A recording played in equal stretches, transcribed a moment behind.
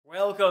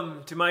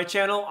Welcome to my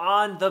channel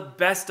on the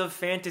best of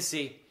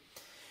fantasy.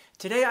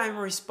 Today I'm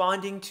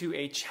responding to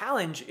a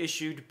challenge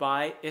issued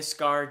by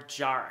Iskar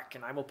Jarek,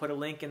 and I will put a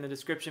link in the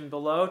description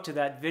below to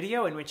that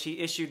video in which he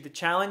issued the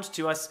challenge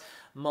to us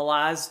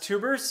Malaz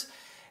tubers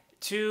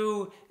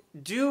to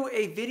do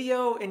a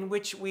video in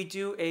which we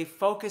do a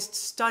focused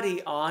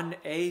study on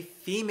a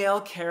female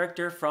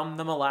character from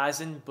the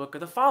Malazan Book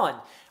of the Fallen.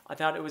 I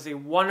thought it was a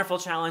wonderful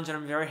challenge, and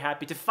I'm very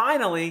happy to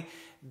finally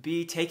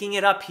be taking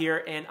it up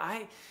here. And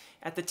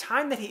at the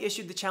time that he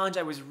issued the challenge,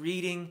 I was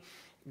reading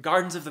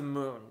Gardens of the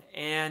Moon,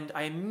 and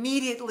I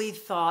immediately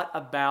thought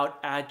about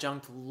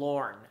Adjunct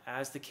Lorn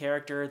as the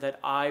character that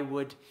I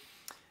would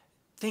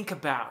think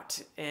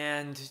about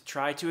and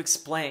try to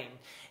explain.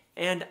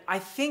 And I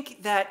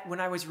think that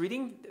when I was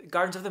reading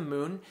Gardens of the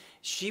Moon,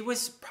 she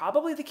was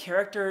probably the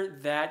character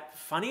that,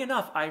 funny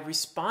enough, I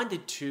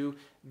responded to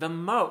the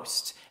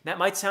most. That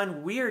might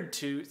sound weird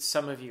to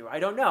some of you, I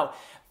don't know.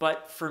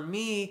 But for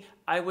me,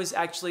 I was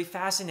actually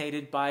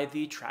fascinated by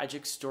the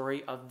tragic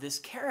story of this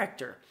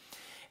character.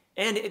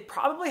 And it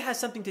probably has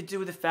something to do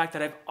with the fact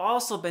that I've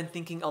also been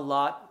thinking a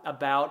lot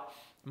about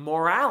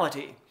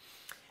morality.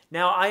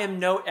 Now, I am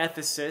no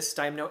ethicist,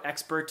 I am no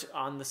expert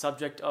on the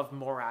subject of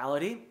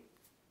morality,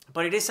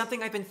 but it is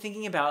something I've been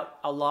thinking about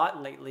a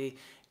lot lately.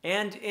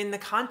 And in the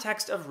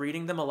context of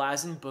reading the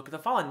Malazan Book of the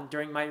Fallen,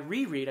 during my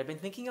reread, I've been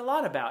thinking a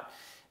lot about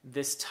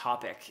this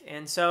topic.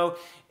 And so,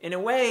 in a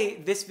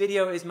way, this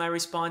video is my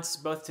response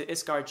both to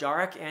Iskar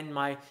Jarek and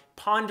my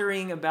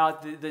pondering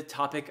about the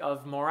topic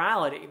of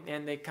morality.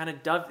 And they kind of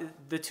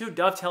the two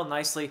dovetail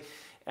nicely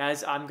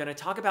as I'm going to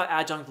talk about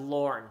Adjunct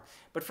Lorn.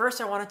 But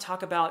first I want to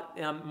talk about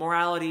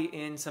morality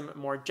in some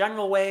more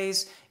general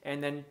ways,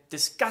 and then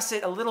discuss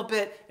it a little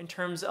bit in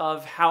terms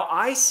of how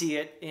I see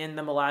it in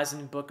the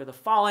Malazan Book of the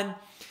Fallen,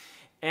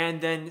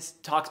 and then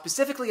talk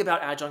specifically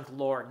about Adjunct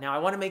Lorn. Now, I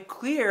want to make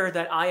clear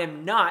that I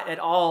am not at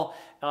all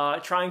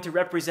trying to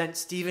represent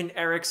Stephen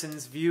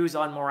Erikson's views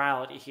on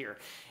morality here.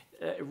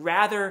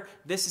 Rather,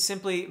 this is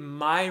simply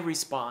my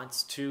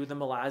response to the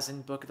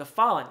Malazan Book of the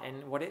Fallen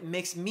and what it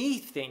makes me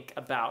think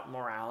about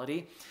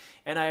morality.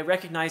 And I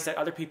recognize that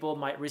other people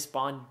might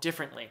respond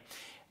differently.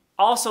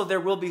 Also, there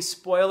will be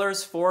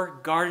spoilers for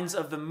Gardens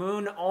of the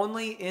Moon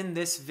only in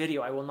this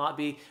video. I will not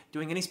be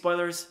doing any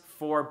spoilers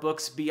for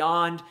books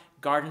beyond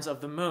Gardens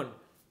of the Moon.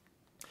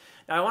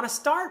 Now, I want to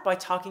start by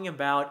talking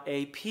about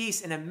a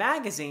piece in a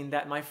magazine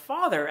that my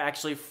father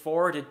actually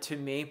forwarded to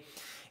me.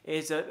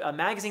 It's a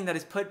magazine that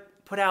is put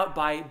out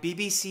by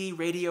BBC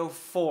Radio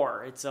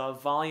 4. It's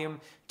volume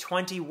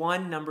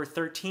 21, number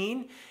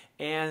 13.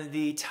 And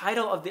the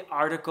title of the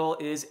article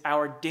is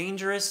Our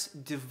Dangerous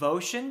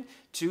Devotion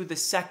to the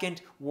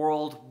Second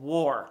World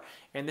War.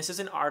 And this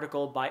is an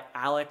article by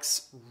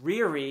Alex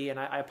Ryrie, and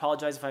I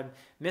apologize if I'm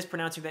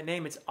mispronouncing that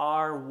name. It's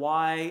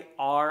R-Y-R-I-E,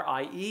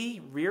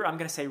 Ryrie. I'm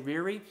going to say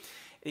Ryrie.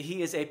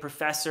 He is a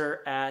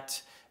professor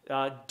at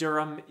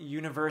Durham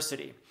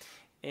University.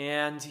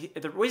 And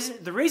the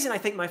reason I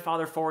think my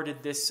father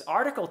forwarded this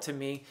article to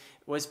me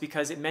was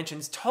because it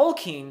mentions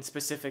Tolkien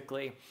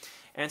specifically.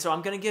 And so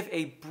I'm going to give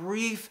a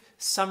brief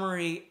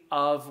summary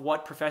of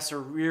what Professor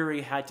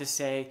Ryrie had to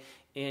say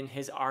in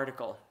his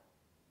article.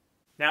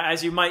 Now,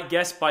 as you might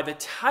guess by the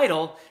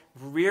title,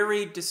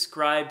 Ryrie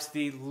describes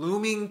the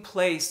looming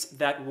place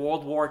that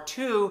World War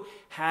II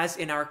has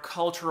in our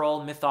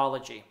cultural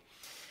mythology.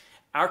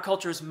 Our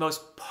culture's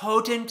most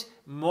potent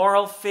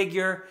moral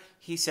figure,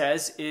 he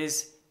says,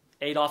 is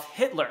Adolf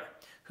Hitler,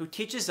 who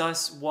teaches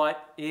us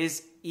what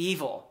is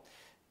evil.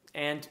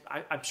 And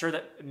I'm sure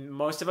that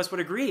most of us would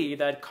agree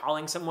that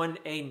calling someone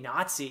a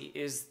Nazi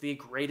is the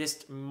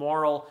greatest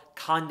moral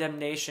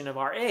condemnation of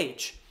our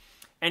age.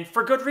 And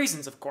for good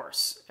reasons, of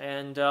course.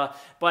 And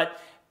but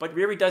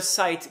Ryrie does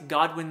cite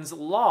Godwin's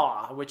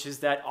law, which is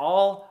that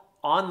all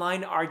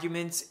online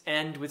arguments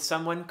end with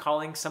someone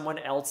calling someone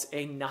else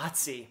a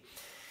Nazi.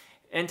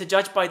 And to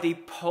judge by the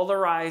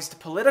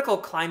polarized political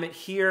climate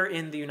here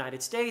in the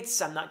United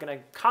States, I'm not going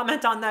to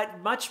comment on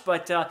that much,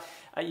 but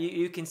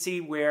you can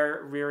see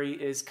where Ryrie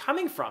is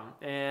coming from.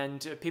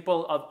 And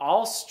people of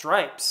all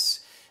stripes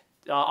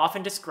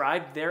often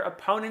describe their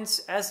opponents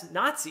as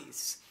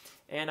Nazis.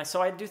 And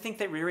so I do think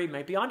that Ryrie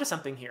might be onto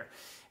something here.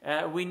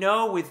 We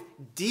know with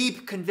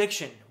deep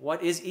conviction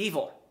what is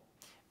evil,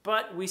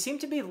 but we seem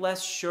to be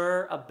less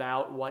sure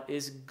about what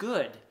is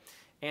good.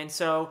 And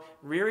so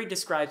Ryrie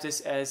describes this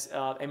as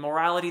a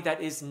morality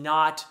that is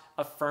not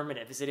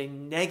affirmative. Is it a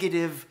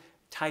negative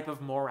type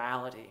of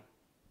morality?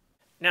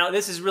 Now,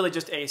 this is really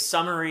just a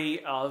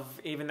summary of,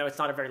 even though it's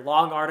not a very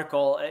long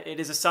article, it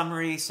is a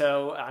summary,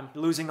 so I'm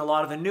losing a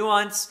lot of the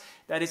nuance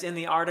that is in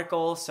the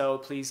article, so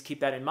please keep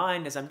that in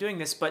mind as I'm doing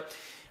this. But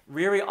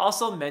Ryrie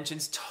also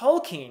mentions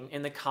Tolkien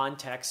in the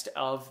context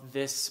of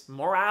this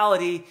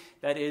morality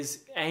that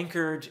is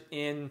anchored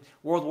in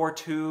World War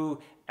II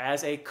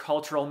as a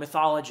cultural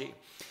mythology.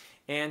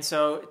 And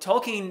so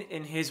Tolkien,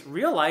 in his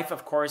real life,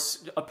 of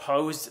course,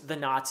 opposed the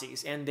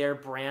Nazis and their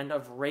brand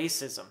of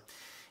racism.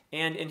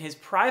 And in his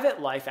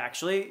private life,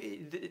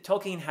 actually,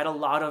 Tolkien had a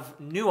lot of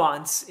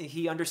nuance.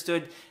 He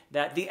understood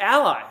that the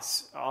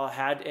Allies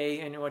had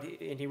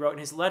and he wrote in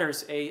his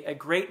letters, a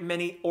great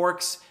many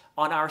orcs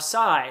on our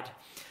side.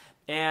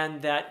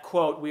 And that,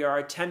 quote, we are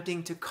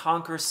attempting to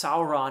conquer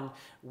Sauron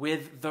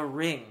with the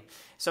ring.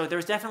 So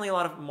there's definitely a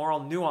lot of moral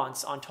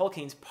nuance on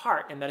Tolkien's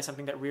part, and that is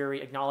something that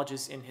Ryrie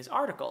acknowledges in his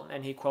article,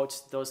 and he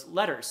quotes those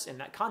letters in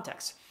that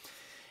context.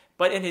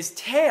 But in his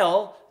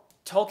tale,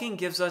 Tolkien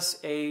gives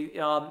us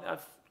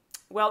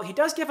well, he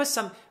does give us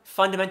some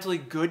fundamentally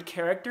good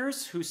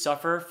characters who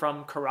suffer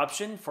from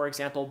corruption, for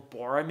example,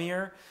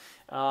 Boromir.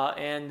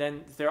 And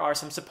then there are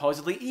some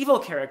supposedly evil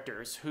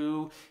characters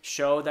who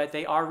show that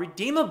they are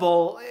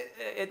redeemable,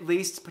 at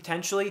least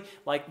potentially,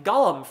 like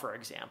Gollum, for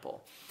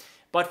example.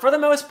 But for the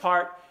most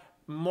part,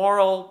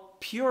 moral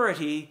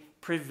purity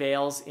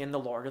prevails in The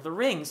Lord of the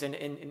Rings and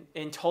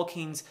in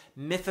Tolkien's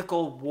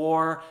mythical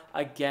war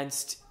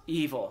against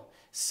evil.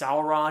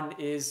 Sauron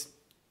is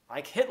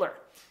like Hitler.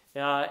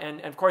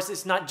 And of course,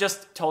 it's not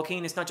just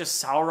Tolkien, it's not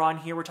just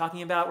Sauron here we're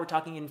talking about. We're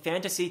talking in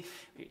fantasy,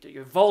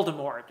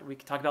 Voldemort, we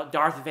can talk about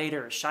Darth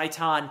Vader,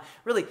 Shaitan,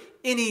 really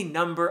any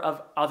number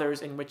of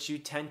others in which you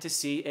tend to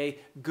see a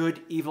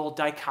good-evil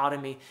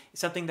dichotomy.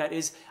 Something that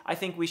is, I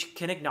think we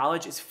can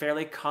acknowledge, is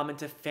fairly common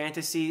to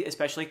fantasy,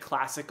 especially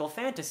classical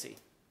fantasy.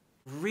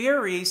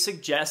 Ryrie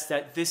suggests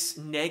that this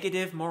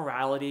negative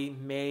morality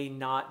may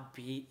not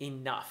be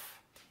enough.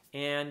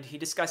 And he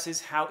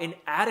discusses how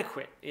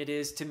inadequate it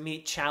is to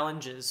meet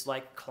challenges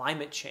like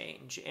climate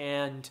change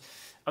and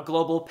a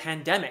global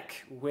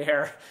pandemic,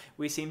 where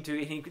we seem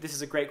to, this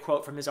is a great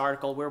quote from his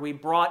article, where we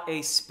brought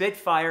a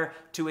Spitfire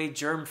to a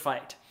germ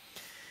fight.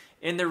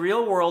 In the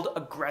real world,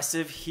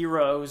 aggressive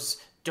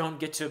heroes don't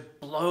get to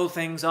blow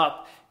things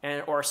up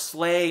or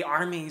slay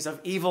armies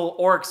of evil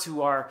orcs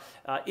who are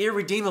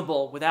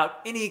irredeemable without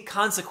any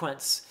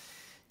consequence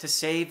to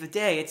save the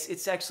day.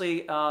 It's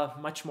actually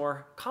much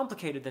more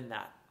complicated than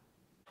that.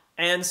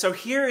 And so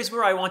here is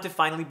where I want to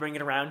finally bring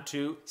it around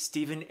to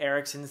Stephen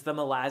Erikson's The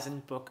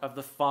Malazan Book of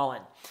the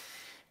Fallen,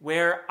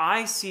 where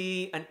I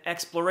see an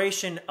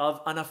exploration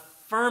of an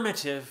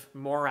affirmative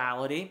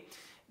morality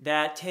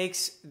that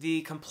takes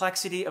the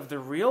complexity of the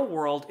real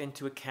world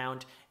into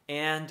account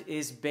and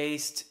is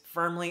based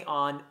firmly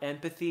on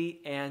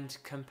empathy and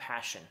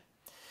compassion.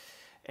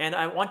 And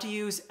I want to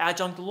use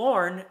Adjunct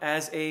Lorn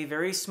as a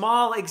very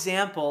small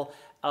example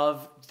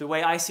of the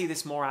way I see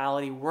this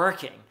morality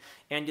working.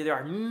 And there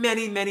are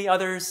many, many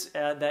others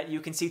that you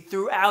can see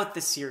throughout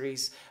the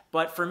series.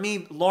 But for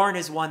me, Lorn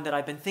is one that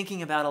I've been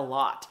thinking about a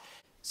lot.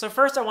 So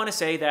first I want to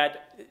say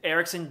that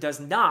Erikson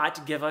does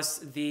not give us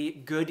the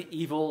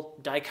good-evil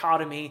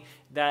dichotomy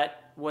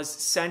that was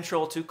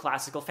central to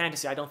classical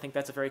fantasy. I don't think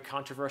that's a very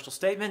controversial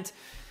statement.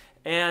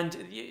 And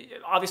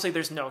obviously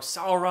there's no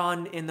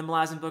Sauron in the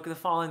Malazan Book of the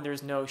Fallen,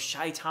 there's no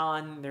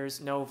Shaitan,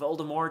 there's no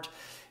Voldemort,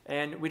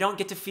 and we don't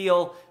get to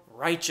feel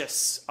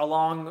righteous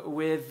along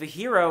with the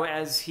hero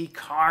as he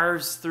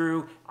carves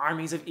through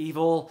armies of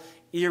evil,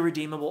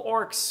 irredeemable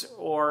orcs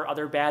or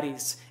other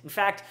baddies. In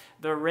fact,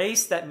 the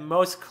race that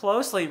most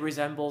closely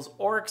resembles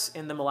orcs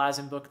in the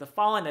Malazan Book of the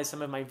Fallen, as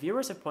some of my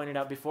viewers have pointed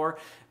out before,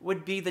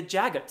 would be the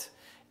Jagat.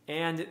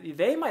 And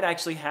they might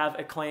actually have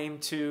a claim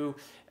to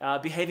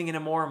behaving in a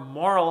more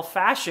moral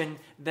fashion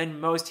than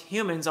most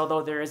humans,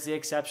 although there is the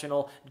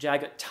exceptional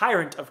Jagat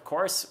tyrant, of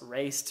course,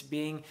 Raced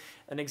being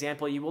an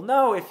example you will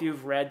know if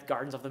you've read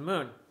Gardens of the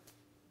Moon.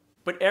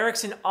 But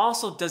Erikson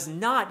also does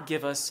not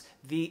give us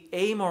the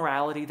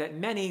amorality that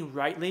many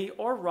rightly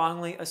or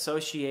wrongly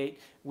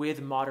associate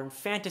with modern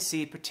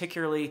fantasy,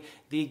 particularly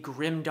the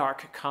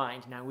grimdark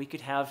kind. Now, we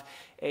could have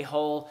a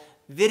whole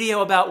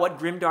video about what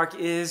grimdark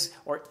is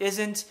or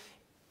isn't.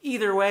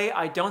 Either way,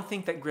 I don't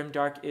think that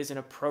grimdark is an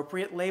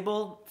appropriate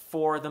label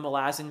for the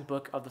Malazan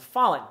Book of the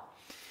Fallen.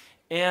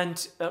 And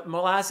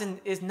Malazan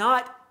is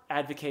not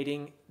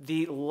advocating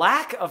the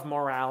lack of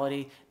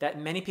morality that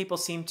many people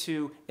seem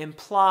to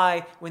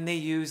imply when they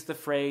use the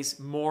phrase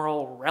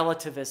moral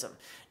relativism.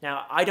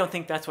 Now, I don't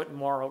think that's what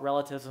moral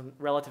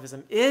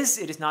relativism is.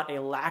 It is not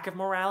a lack of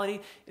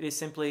morality. It is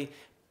simply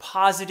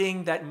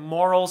positing that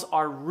morals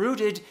are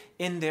rooted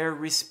in their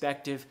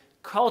respective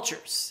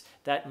cultures,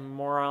 that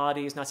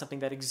morality is not something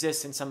that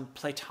exists in some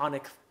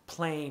Platonic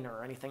plane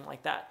or anything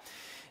like that.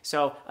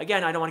 So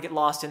again, I don't want to get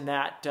lost in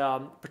that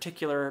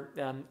particular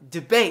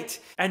debate.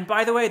 And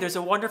by the way, there's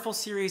a wonderful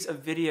series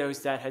of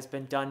videos that has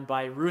been done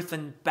by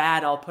Ruthen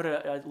Bad. I'll put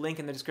a link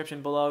in the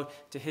description below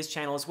to his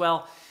channel as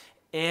well.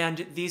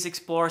 And these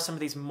explore some of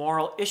these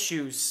moral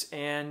issues.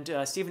 And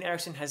Stephen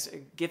Erikson has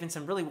given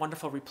some really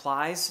wonderful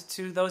replies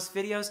to those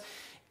videos.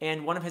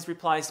 And one of his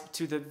replies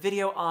to the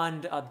video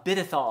on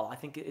Bidethal, I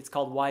think it's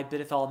called Why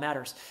Bidethal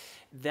Matters,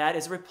 that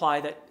is a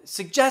reply that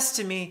suggests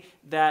to me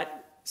that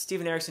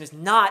Stephen Erikson is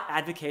not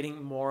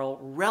advocating moral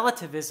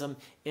relativism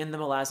in the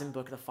Malazan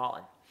Book of the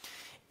Fallen.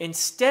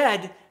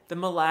 Instead, the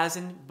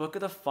Malazan Book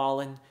of the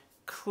Fallen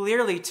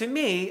clearly, to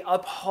me,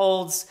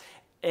 upholds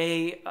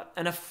an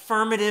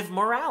affirmative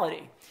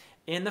morality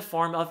in the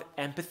form of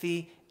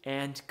empathy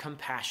and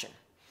compassion.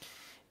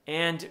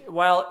 And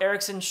while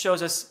Erikson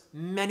shows us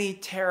many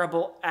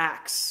terrible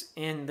acts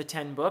in the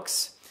 10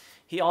 books,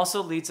 he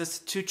also leads us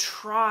to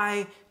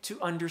try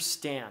to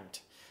understand,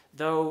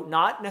 though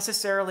not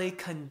necessarily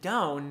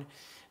condone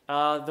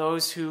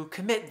those who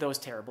commit those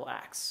terrible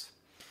acts.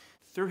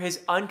 Through his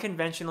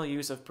unconventional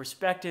use of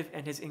perspective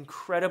and his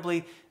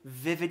incredibly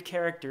vivid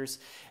characters,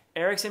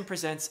 Erikson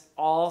presents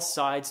all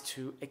sides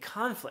to a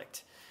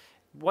conflict.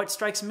 What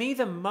strikes me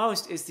the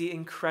most is the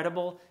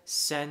incredible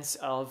sense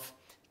of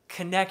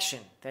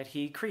connection that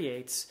he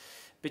creates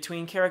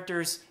between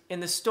characters in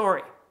the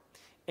story,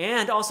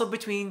 and also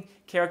between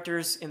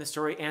characters in the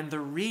story and the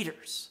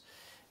readers.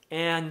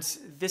 And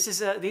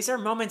these are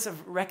moments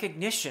of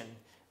recognition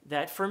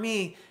that, for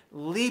me,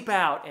 leap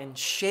out and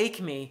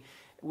shake me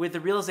with the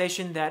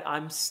realization that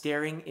I'm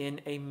staring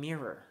in a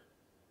mirror.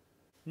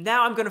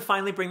 Now I'm going to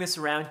finally bring this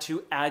around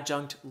to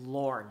Adjunct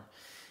Lorn.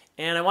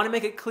 And I want to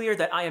make it clear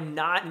that I am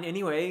not in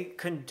any way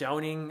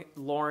condoning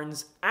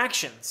Lorn's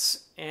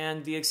actions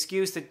and the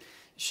excuse that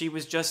she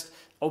was just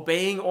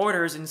obeying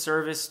orders in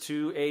service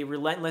to a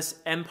relentless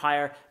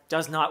empire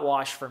does not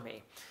wash for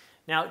me.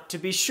 Now, to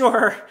be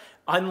sure,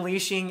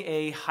 unleashing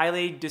a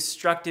highly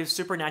destructive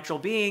supernatural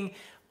being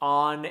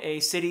on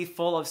a city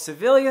full of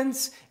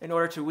civilians in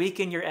order to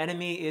weaken your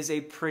enemy is a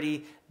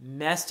pretty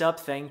messed up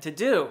thing to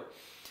do.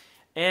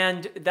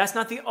 And that's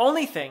not the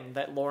only thing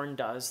that Lorn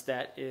does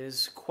that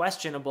is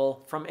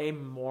questionable from a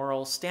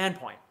moral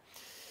standpoint.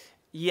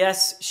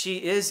 Yes, she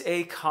is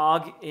a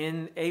cog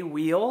in a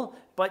wheel,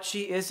 but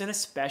she is an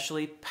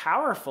especially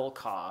powerful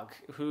cog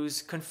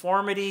whose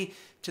conformity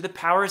to the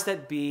powers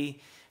that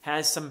be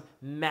has some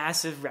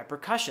massive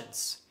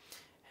repercussions.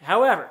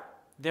 However,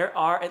 there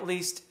are at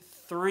least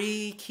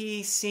 3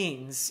 key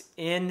scenes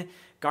in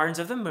Gardens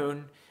of the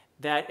Moon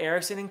that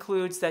Erikson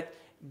includes that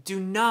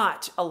do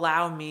not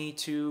allow me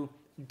to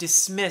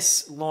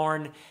dismiss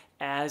Lorn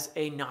as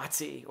a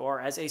Nazi or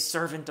as a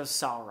servant of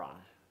Sauron.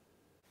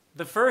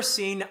 The first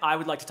scene I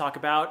would like to talk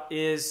about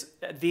is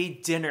the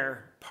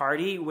dinner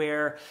party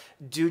where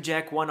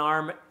Dujek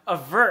One-Arm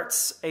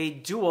averts a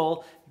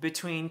duel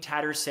between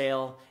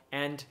Tattersail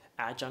and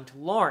Adjunct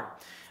Lorn.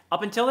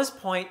 Up until this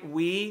point,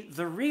 we,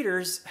 the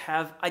readers,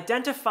 have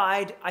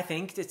identified, I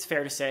think it's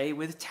fair to say,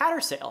 with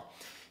Tattersail.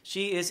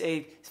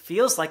 She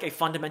feels like a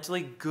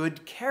fundamentally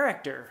good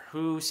character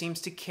who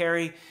seems to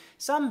carry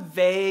some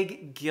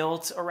vague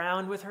guilt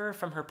around with her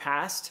from her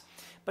past.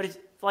 But it's,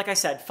 like I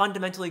said,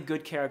 fundamentally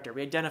good character.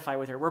 We identify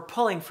with her. We're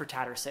pulling for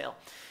Tattersail.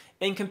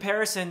 In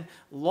comparison,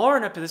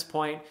 Lorn up to this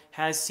point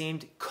has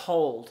seemed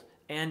cold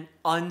and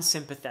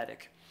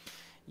unsympathetic.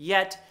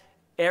 Yet,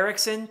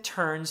 Erikson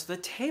turns the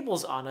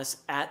tables on us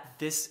at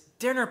this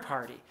dinner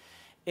party.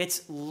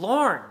 It's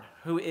Lorn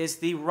who is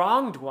the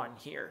wronged one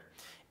here.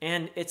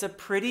 And it's a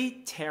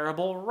pretty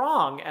terrible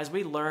wrong, as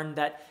we learn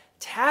that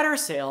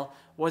Tattersail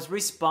was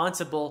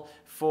responsible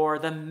for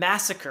the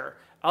massacre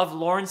of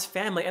Lorn's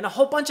family and a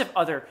whole bunch of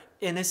other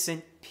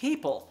innocent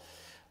people.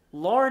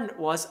 Lorn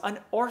was an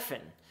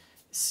orphan,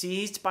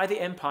 seized by the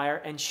Empire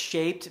and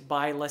shaped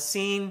by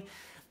Laseen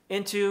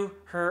into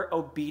her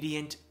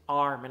obedient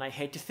arm. And I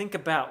hate to think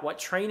about what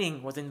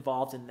training was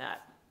involved in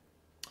that.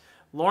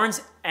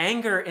 Lorn's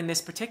anger in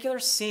this particular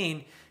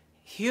scene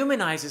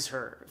humanizes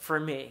her for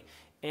me.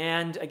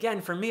 And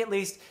again, for me at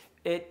least,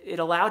 it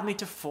allowed me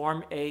to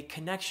form a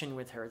connection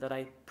with her that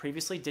I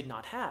previously did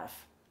not have.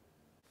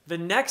 The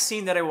next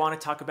scene that I want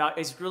to talk about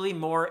is really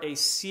more a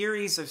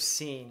series of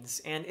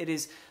scenes, and it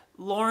is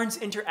Lorn's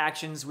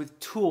interactions with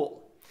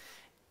Tool.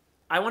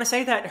 I want to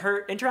say that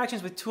her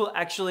interactions with Tool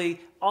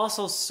actually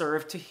also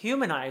serve to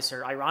humanize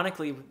her,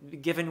 ironically,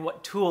 given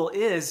what Tool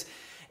is.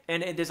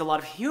 And there's a lot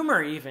of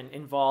humor even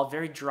involved,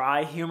 very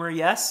dry humor,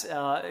 yes,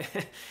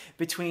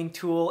 between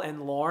Tool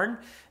and Lorn,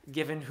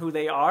 given who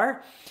they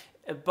are.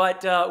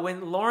 But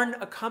when Lorn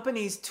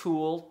accompanies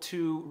Tool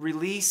to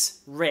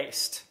release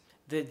Raced,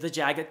 the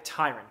Jagged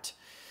Tyrant,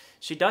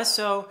 she does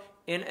so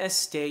in a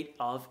state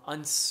of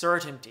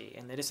uncertainty.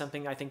 And that is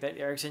something I think that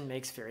Erikson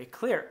makes very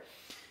clear.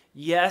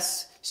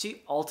 Yes,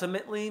 she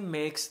ultimately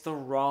makes the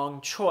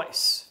wrong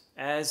choice,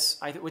 as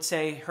I would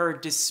say her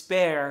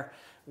despair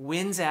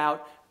wins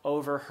out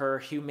over her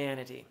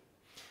humanity.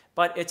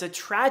 But it's a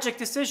tragic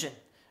decision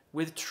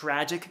with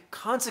tragic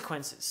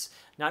consequences,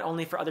 not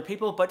only for other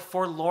people, but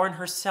for Lorn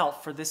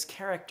herself, for this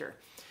character.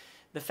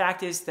 The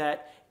fact is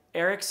that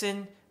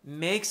Erikson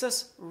makes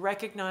us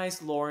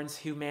recognize Lorn's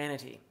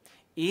humanity,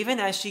 even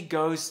as she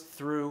goes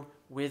through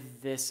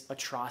with this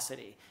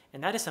atrocity.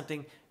 And that is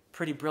something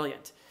pretty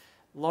brilliant.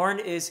 Lorn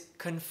is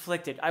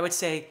conflicted, I would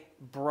say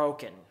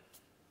broken.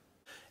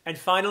 And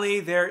finally,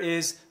 there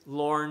is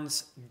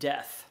Lorn's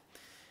death.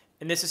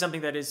 And this is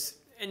something that is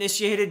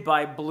initiated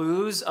by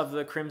Blues of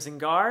the Crimson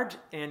Guard,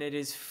 and it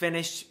is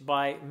finished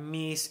by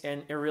Mies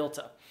and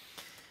Erilta.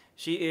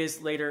 She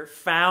is later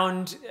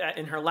found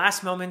in her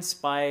last moments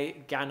by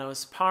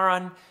Ganos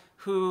Paran,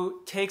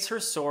 who takes her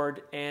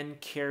sword and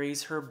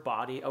carries her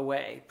body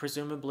away,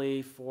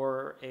 presumably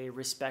for a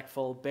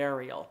respectful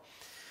burial.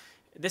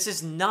 This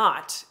is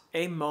not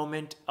a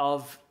moment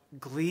of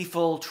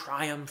gleeful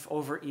triumph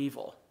over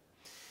evil.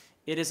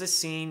 it is a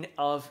scene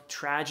of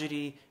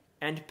tragedy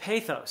and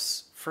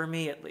pathos, for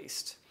me at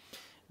least.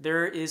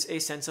 There is a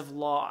sense of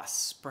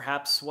loss,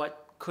 perhaps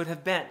what could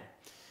have been,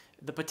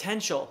 the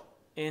potential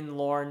in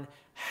Lorn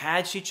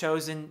had she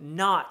chosen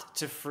not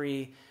to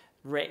free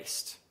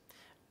Rayst.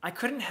 I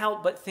couldn't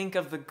help but think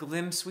of the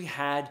glimpse we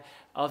had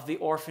of the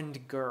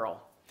orphaned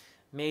girl,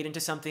 made into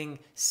something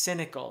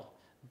cynical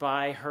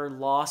by her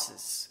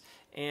losses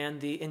and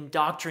the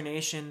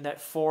indoctrination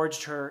that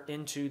forged her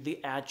into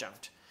the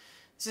Adjunct.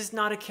 This is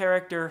not a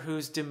character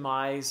whose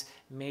demise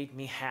made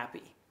me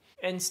happy.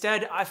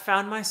 Instead, I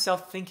found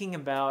myself thinking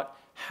about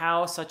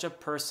how such a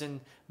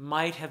person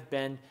might have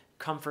been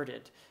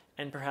comforted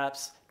and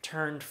perhaps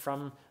turned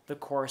from the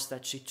course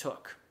that she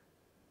took.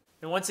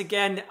 And once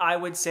again, I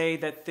would say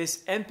that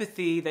this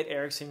empathy that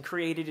Erikson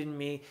created in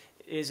me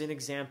is an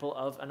example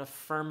of an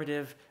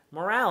affirmative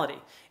morality.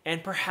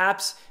 And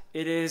perhaps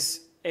it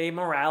is a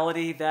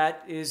morality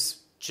that is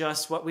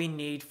just what we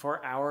need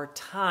for our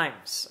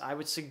times. I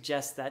would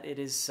suggest that it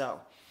is so.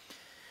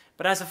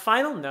 But as a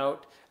final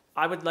note,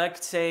 I would like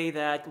to say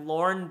that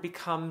Lorn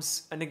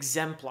becomes an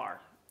exemplar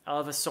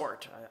of a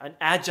sort, an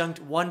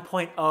adjunct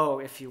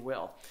 1.0, if you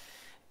will.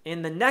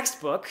 In the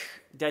next book,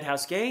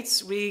 Deadhouse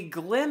Gates, we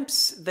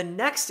glimpse the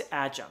next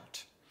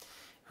adjunct,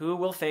 who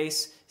will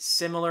face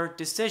similar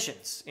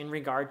decisions in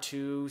regard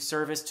to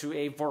service to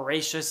a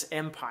voracious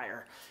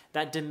empire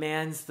that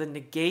demands the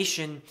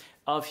negation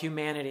of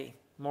humanity,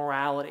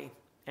 morality,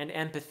 and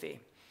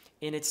empathy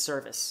in its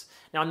service.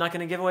 Now, I'm not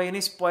going to give away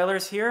any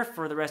spoilers here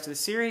for the rest of the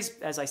series,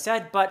 as I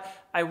said, but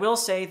I will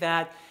say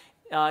that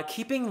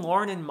keeping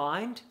Lorn in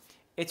mind,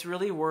 it's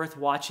really worth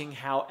watching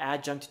how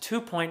Adjunct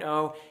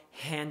 2.0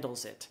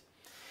 handles it.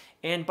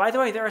 And by the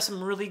way, there are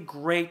some really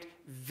great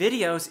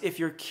videos if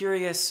you're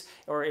curious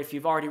or if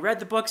you've already read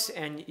the books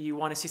and you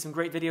want to see some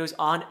great videos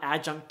on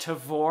Adjunct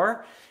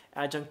Tavor,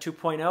 Adjunct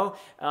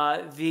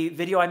 2.0. The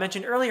video I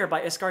mentioned earlier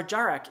by Iskar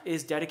Jarek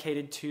is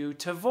dedicated to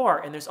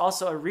Tavor, and there's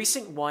also a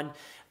recent one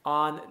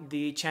on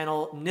the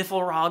channel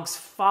Niflrog's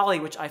Folly,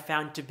 which I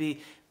found to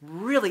be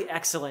really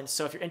excellent.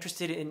 So if you're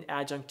interested in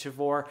Adjunct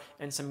Tavor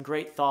and some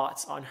great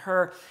thoughts on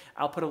her,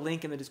 I'll put a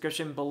link in the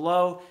description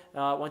below,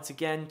 once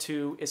again,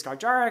 to Iskar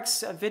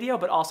Jarek's video,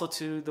 but also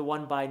to the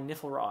one by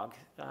Niflrog.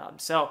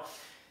 So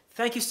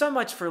thank you so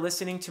much for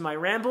listening to my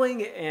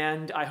rambling,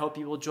 and I hope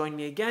you will join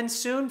me again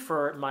soon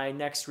for my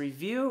next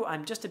review.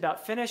 I'm just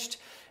about finished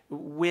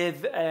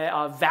with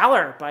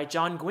Valor by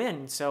John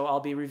Gwynne, so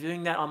I'll be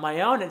reviewing that on my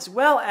own, as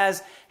well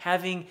as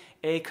having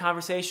a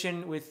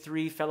conversation with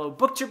 3 fellow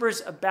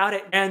booktubers about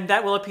it, and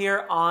that will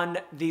appear on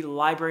the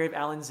Library of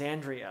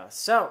Alexandria.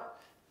 So,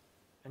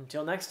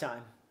 until next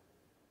time.